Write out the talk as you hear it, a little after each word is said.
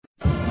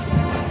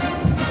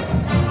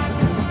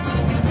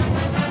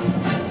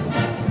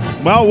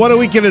Well, what a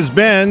week it has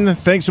been.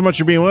 Thanks so much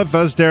for being with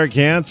us. Derek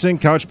Hansen,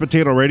 Couch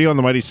Potato Radio on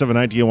the Mighty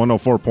 790 and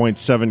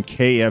 104.7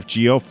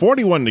 KFGO.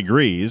 41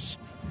 degrees.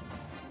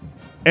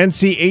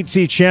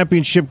 NC8C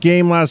championship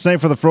game last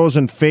night for the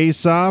Frozen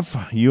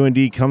Face-Off.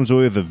 UND comes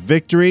away with a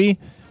victory.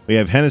 We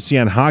have Hennessy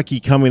on hockey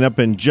coming up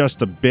in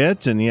just a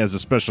bit, and he has a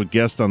special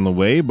guest on the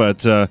way.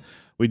 But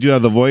we do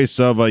have the voice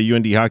of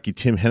UND hockey,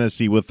 Tim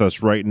Hennessy, with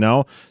us right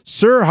now.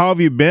 Sir, how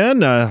have you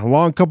been? A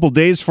long couple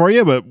days for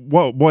you, but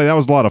whoa, boy, that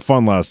was a lot of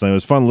fun last night. It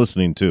was fun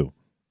listening, too.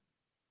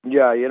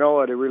 Yeah, you know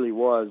what? It really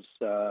was.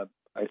 I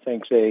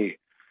think they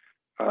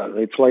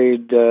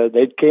played.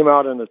 They came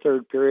out in the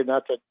third period.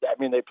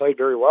 They played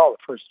very well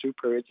the first two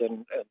periods.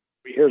 And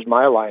here's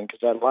my line, because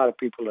I had a lot of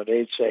people at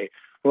 8 say,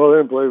 "Well, they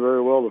didn't play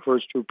very well the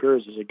first two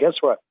periods." I said,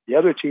 "Guess what? The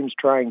other team's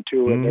trying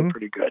to, and they're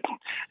pretty good."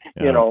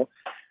 Yeah. You know.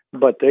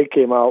 But they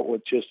came out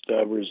with just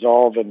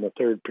resolve in the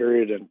third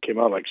period and came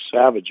out like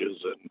savages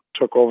and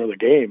took over the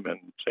game. And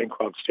St.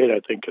 Cloud State,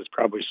 I think, is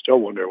probably still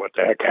wondering what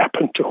the heck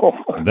happened to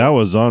them. That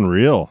was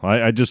unreal.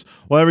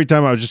 Every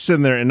time I was just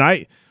sitting there, and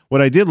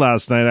what I did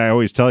last night, I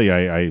always tell you,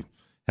 I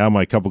have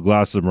my couple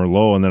glasses of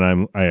Merlot, and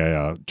then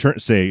I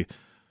say,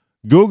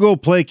 Google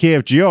play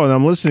KFGO, and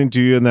I'm listening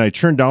to you, and then I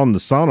turn down the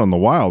sound on the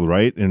Wild,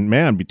 right? And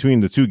man,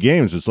 between the two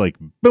games, it's like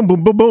boom,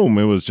 boom, boom, boom.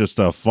 It was just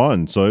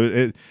fun.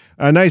 So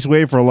a nice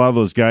way for a lot of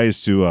those guys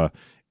to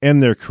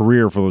end their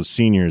career for those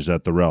seniors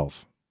at the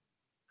Ralph.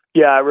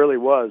 Yeah, it really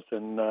was,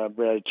 and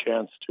we had a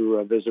chance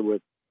to visit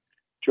with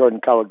Jordan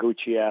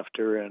Kawaguchi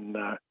after, and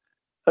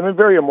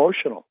very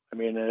emotional.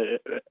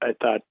 I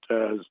thought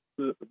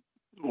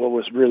what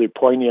was really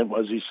poignant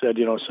was he said,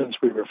 since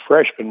we were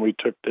freshmen, we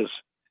took this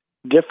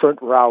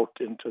different route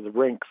into the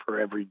rink for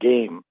every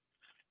game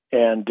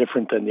and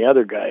different than the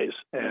other guys.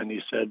 And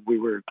he said we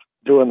were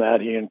doing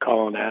that, he and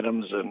Colin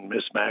Adams and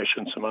Mismash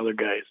and some other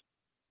guys.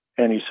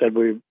 And he said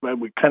we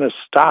kind of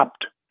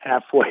stopped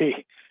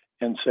halfway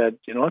and said,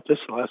 you know what, this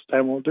is the last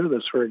time we'll do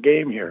this for a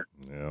game here.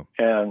 Yeah.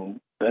 And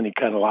then he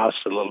kind of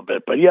lost a little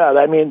bit. But yeah,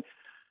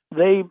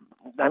 they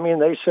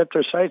set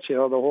their sights, the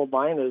whole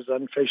line is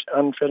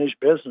unfinished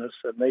business,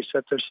 and they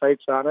set their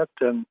sights on it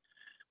and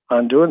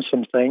on doing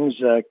some things,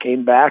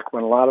 came back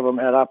when a lot of them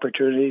had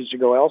opportunities to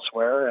go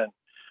elsewhere,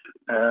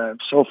 and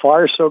so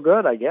far so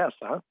good, I guess,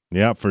 huh?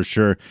 Yeah, for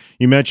sure.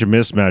 You mentioned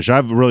Mismatch.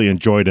 I've really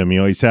enjoyed him.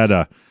 He's had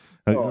a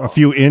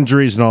few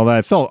injuries and all that.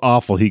 I felt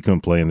awful he couldn't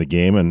play in the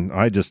game, and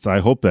I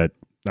hope that,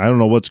 I don't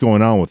know what's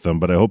going on with him,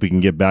 but I hope he can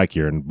get back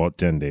here in about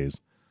 10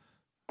 days.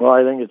 Well,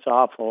 I think it's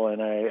awful,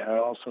 and I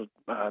also,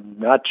 I'm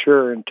not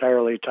sure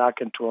entirely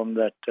talking to him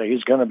that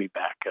he's going to be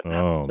back.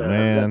 And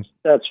man.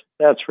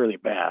 That's really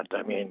bad.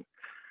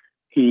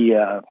 He's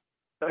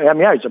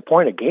a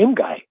point-a-game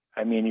guy.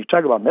 You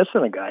talk about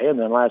missing a guy, and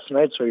then last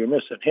night, so you're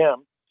missing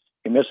him.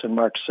 You're missing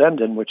Mark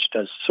Senden, which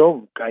does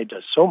so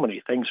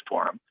many things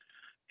for him.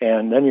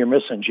 And then you're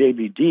missing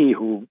JBD,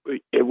 who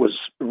it was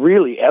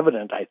really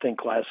evident, I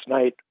think, last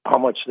night how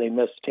much they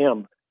missed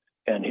him.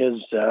 And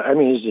he's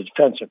the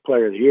defensive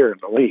player of the year in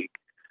the league.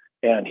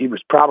 And he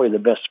was probably the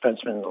best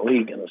defenseman in the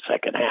league in the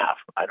second half.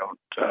 I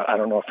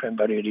don't know if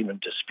anybody would even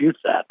dispute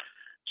that.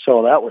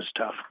 So that was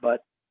tough.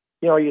 But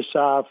you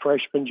saw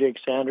freshman Jake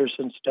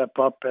Sanderson step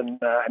up, and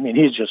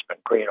he's just been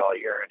great all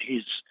year, and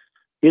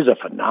he's a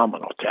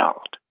phenomenal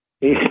talent.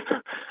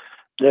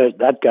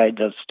 That guy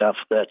does stuff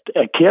that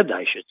a kid,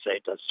 I should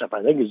say, does stuff.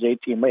 I think he's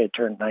 18, may have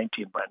turned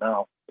 19 by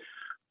now,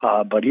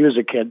 but he was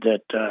a kid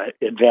that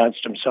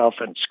advanced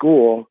himself in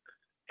school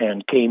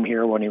and came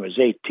here when he was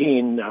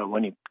 18,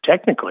 when he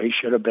technically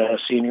should have been a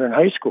senior in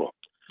high school.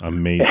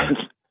 Amazing.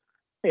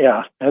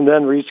 Yeah, and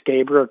then Reese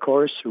Gaber, of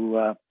course, who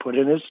put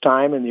in his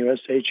time in the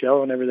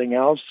USHL and everything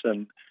else,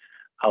 and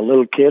a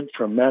little kid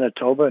from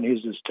Manitoba, and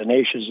he's as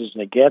tenacious as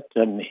they get,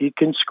 and he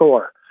can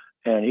score,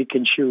 and he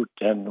can shoot,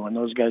 and when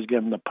those guys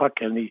give him the puck,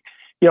 and he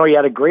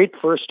had a great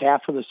first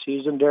half of the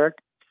season, Derek,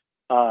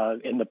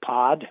 in the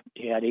pod.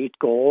 He had 8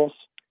 goals,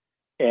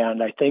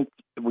 and I think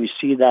we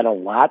see that a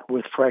lot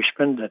with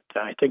freshmen, that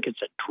I think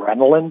it's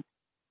adrenaline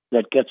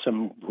that gets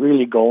them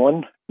really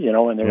going,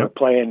 and they were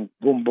playing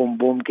boom, boom,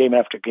 boom, game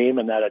after game,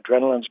 and that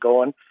adrenaline's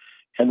going.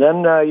 And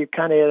then you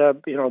kind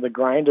of, the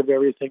grind of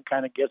everything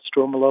kind of gets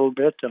to him a little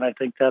bit, and I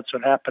think that's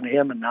what happened to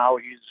him, and now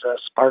he's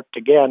sparked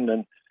again,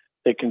 and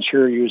they can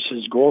sure use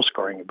his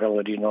goal-scoring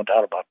ability, no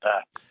doubt about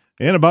that.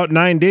 In about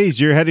 9 days,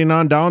 you're heading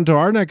on down to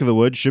our neck of the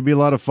woods. Should be a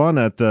lot of fun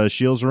at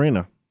Shields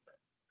Arena.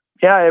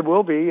 Yeah, it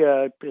will be.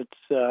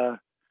 It's an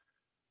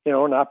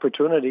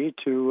opportunity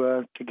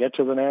to get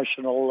to the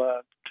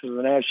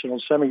national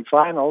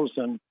semifinals,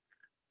 and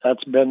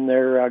that's been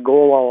their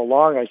goal all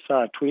along. I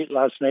saw a tweet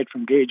last night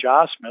from Gage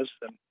Osmus,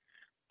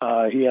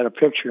 and he had a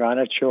picture on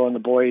it showing the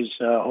boys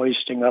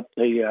hoisting up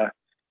the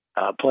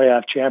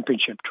playoff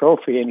championship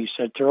trophy, and he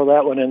said, "Throw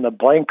that one in the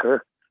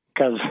blanker,"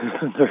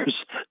 because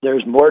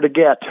there's more to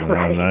get.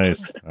 Right? Oh,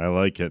 nice. I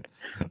like it.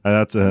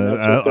 That's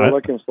what they're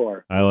looking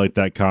for. I like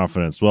that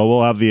confidence. Well,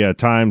 we'll have the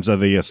times of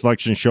the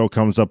selection show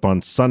comes up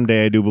on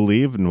Sunday, I do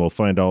believe, and we'll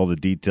find all the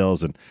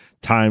details and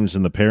times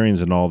and the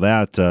pairings and all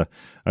that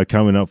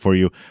coming up for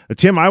you.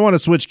 Tim, I want to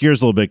switch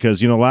gears a little bit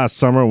because, last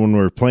summer when we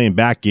were playing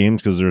back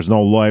games, because there's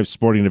no live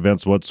sporting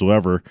events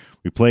whatsoever,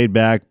 we played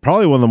back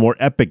probably one of the more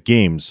epic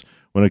games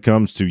when it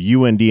comes to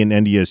UND and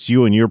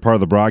NDSU, and you're part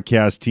of the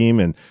broadcast team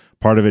and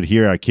part of it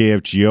here at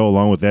KFGO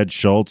along with Ed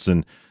Schultz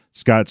and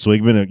Scott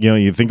Swigman.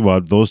 You think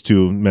about those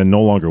two men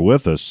no longer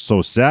with us.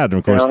 So sad. And,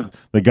 of course,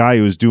 the guy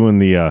who was doing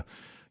the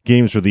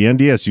games for the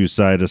NDSU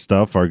side of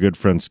stuff, our good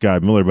friend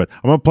Scott Miller. But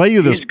I'm going to play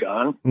you this. He's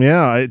gone.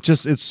 Yeah,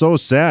 it's so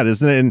sad,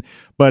 isn't it?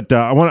 But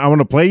I want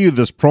to play you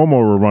this promo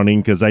we're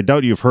running because I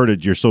doubt you've heard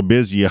it. You're so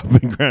busy up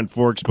in Grand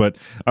Forks. But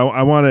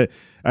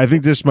I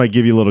think this might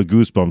give you a little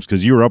goosebumps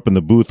because you were up in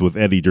the booth with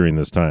Eddie during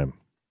this time.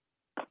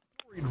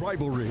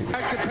 Rivalry.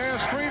 Back to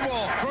pass,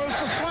 Greenwald throws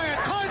the slant.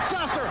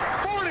 Kleinsasser,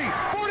 40,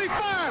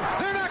 45.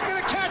 They're not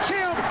going to catch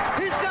him.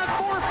 He's got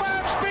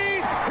 4.5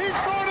 speed. He's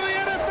going to the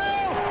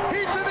NFL.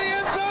 He's in the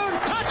end zone.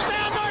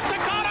 Touchdown, North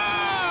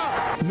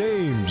Dakota!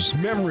 Names,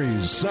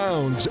 memories,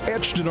 sounds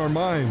etched in our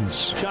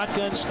minds.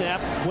 Shotgun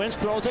snap. Wentz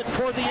throws it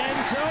toward the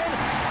end zone.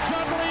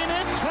 Juggling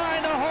it,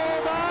 trying to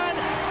hold on.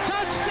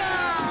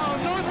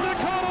 Touchdown, North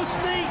Dakota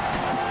State.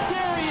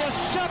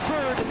 Darius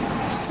Shepard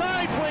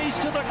sideways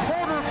to the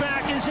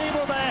quarterback is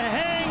able to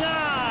hang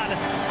on.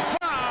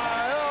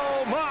 My,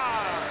 oh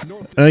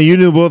my. You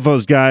knew both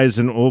those guys,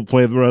 and we'll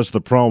play the rest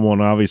of the promo,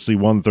 and obviously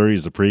 1:30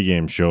 is the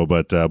pregame show.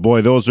 But,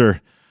 boy, those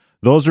are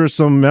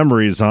some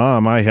memories,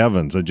 huh? My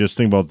heavens. I just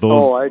think about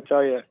those. Oh, I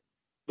tell you,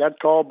 that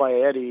call by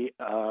Eddie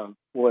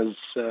was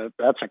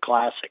that's a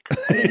classic.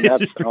 I mean,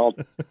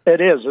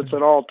 it is. It's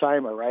an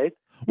all-timer, right?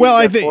 Well,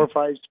 I think think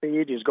 4.5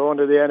 speed. He's going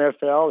to the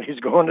NFL. He's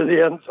going to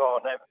the end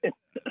zone.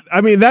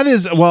 I mean that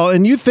is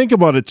and you think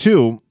about it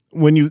too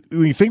when you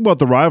think about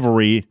the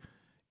rivalry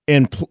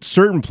and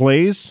certain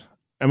plays.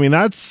 I mean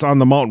that's on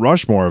the Mount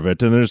Rushmore of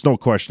it, and there's no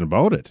question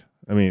about it.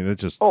 I mean it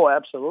just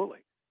absolutely.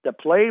 The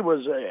play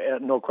was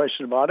no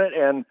question about it,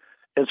 and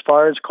as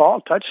far as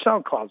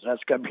touchdown calls, that's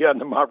got to be on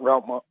the Mount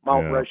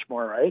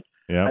Rushmore, right?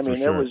 Yeah, I mean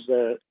for sure. it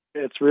was.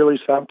 It's really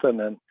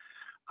something, and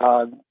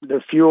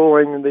they're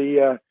fueling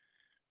the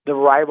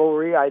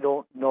rivalry. I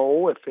don't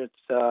know if it's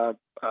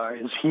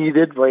is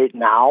heated right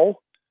now.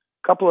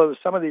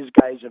 Some of these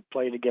guys have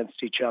played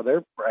against each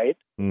other, right?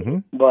 Mm-hmm.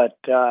 But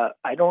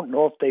I don't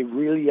know if they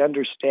really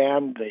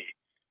understand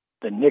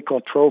the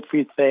nickel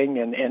trophy thing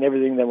and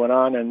everything that went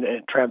on and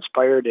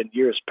transpired in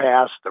years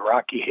past. The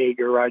Rocky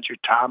Hager, Roger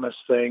Thomas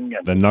thing,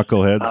 and the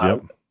knuckleheads.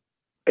 Yep.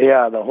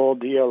 Yeah, the whole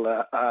deal.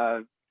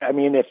 I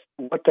mean,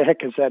 what the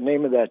heck is that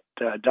name of that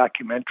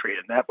documentary?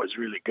 And that was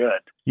really good.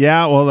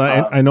 Yeah, well,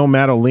 I know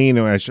Matt O'Lean.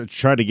 I should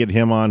try to get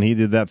him on. He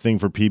did that thing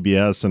for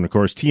PBS, and of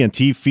course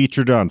TNT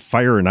featured on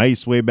Fire and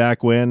Ice way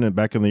back when, and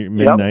back in the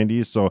mid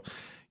 '90s. So,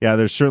 yeah,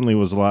 there certainly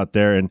was a lot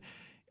there. And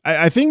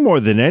I think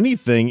more than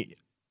anything,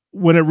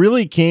 when it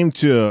really came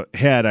to a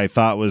head, I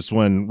thought was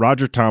when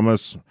Roger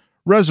Thomas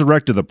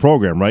resurrected the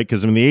program, right?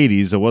 Because in the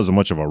 '80s, it wasn't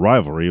much of a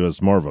rivalry; it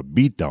was more of a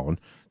beatdown,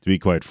 to be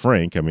quite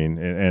frank. I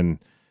mean,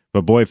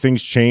 but boy,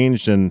 things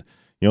changed, and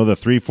the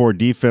 3-4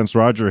 defense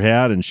Roger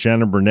had, and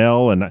Shannon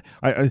Burnell, and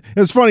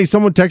it's funny.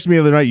 Someone texted me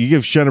the other night. You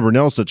give Shannon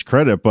Burnell such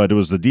credit, but it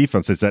was the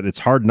defense. I said it's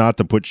hard not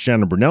to put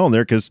Shannon Burnell in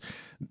there because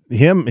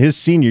his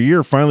senior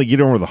year finally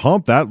getting over the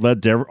hump that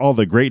led to all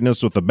the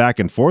greatness with the back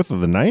and forth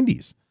of the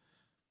 '90s.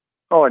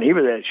 Oh, and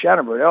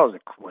Shannon Burnell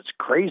was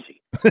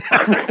crazy.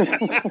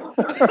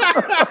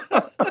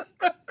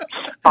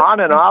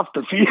 On and off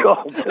the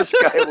field, this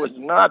guy was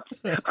nuts,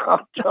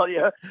 I'll tell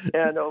you.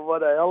 And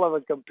what a hell of a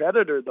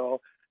competitor,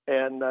 though.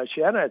 And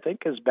Shannon, I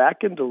think, is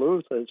back in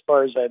Duluth, as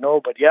far as I know.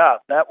 But, yeah,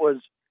 that was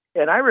 –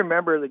 and I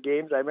remember the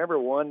games. I remember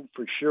one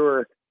for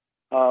sure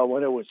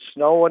when it was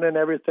snowing and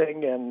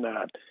everything. And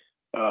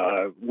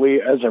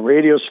we, as a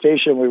radio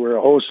station, we were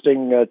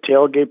hosting a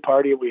tailgate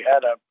party. We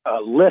had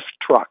a lift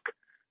truck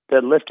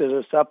that lifted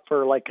us up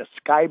for like a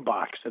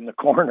skybox in the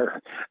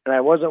corner. And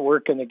I wasn't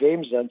working the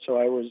games then, so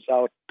I was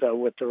out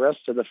with the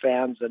rest of the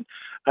fans. And,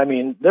 I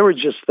mean, there were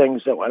just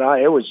things that went on.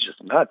 It was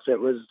just nuts. It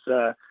was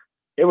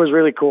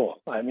really cool.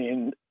 I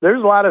mean,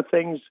 there's a lot of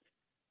things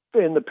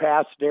in the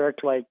past,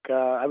 Derek, like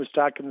I was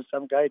talking to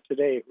some guy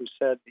today who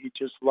said he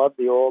just loved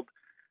the old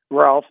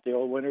Ralph, the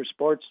old Winter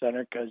Sports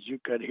Center, because you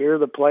could hear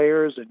the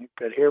players and you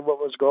could hear what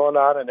was going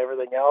on and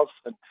everything else.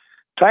 And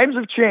times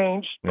have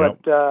changed,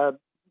 but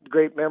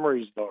great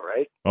memories, though,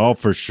 right? Oh,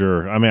 for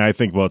sure. I mean, I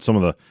think about some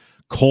of the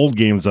cold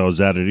games I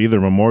was at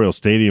either Memorial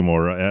Stadium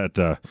or at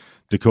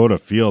Dakota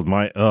Field.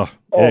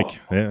 Ick.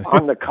 Yeah.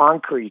 On the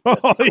concrete.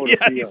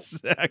 Yeah,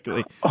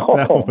 exactly.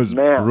 That was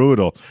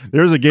brutal.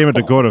 There was a game at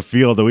Dakota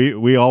Field that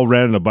we all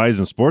ran in the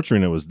Bison Sports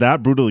Arena. It was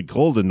that brutally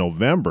cold in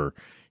November.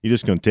 You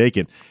just couldn't take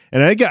it.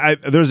 And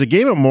there was a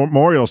game at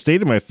Memorial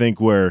Stadium, I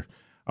think, where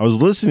I was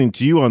listening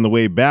to you on the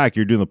way back.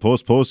 You're doing the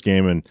post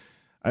game, and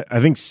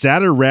I think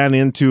Satter ran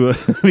into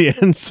the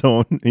end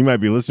zone. He might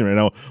be listening right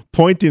now,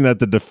 pointing at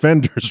the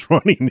defenders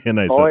running in.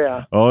 I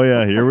said, "Oh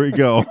yeah, here we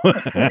go."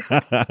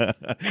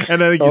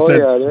 And I think he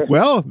said,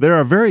 "Well, they're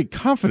a very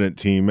confident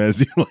team,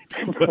 as you like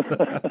to put."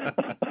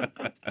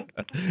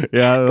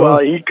 Yeah. Well,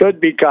 he could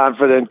be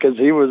confident because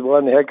he was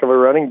one heck of a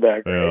running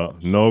back. Right? Yeah,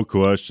 no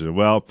question.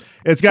 Well,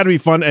 it's got to be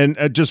fun. And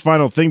just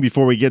final thing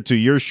before we get to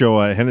your show,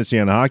 Hennessy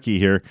on Hockey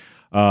here.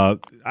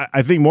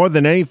 I think more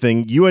than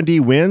anything,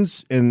 UND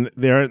wins, and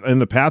they're in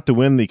the path to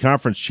win the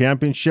conference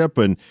championship,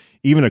 and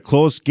even a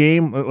close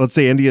game. Let's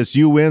say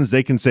NDSU wins,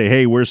 they can say,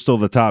 "Hey, we're still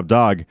the top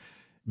dog."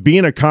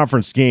 Being a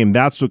conference game,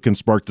 that's what can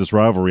spark this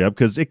rivalry up,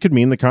 because it could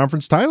mean the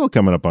conference title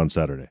coming up on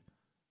Saturday.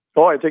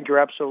 Oh, I think you're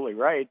absolutely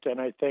right,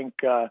 and I think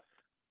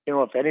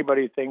if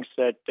anybody thinks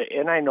that,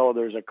 and I know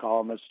there's a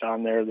columnist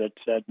on there that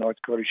said North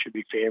Dakota should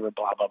be favored,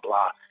 blah blah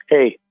blah.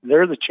 Hey,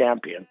 they're the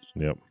champions.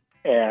 Yep.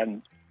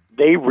 And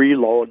they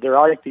reload. They're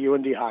like the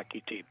UND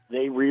hockey team.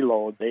 They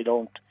reload. They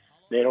don't.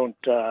 They're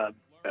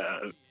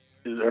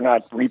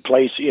not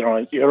replace. You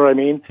know what I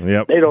mean?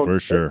 Yep. They don't. For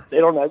sure. They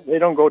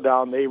don't go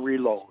down. They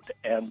reload.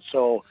 And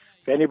so,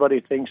 if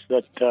anybody thinks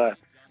that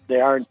they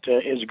aren't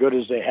as good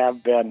as they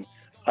have been,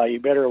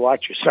 you better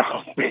watch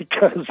yourself,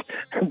 because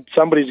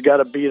somebody's got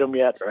to beat them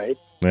yet, right?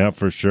 Yeah,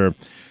 for sure.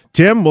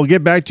 Tim, we'll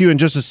get back to you in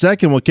just a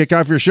second. We'll kick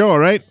off your show. All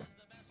right.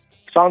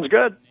 Sounds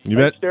good. You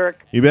Thanks, bet, Derek.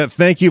 You bet.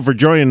 Thank you for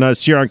joining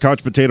us here on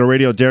Couch Potato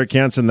Radio. Derek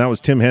Hansen, that was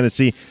Tim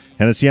Hennessy.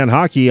 Hennessy on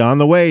Hockey on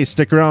the way.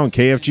 Stick around,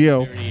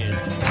 KFGO.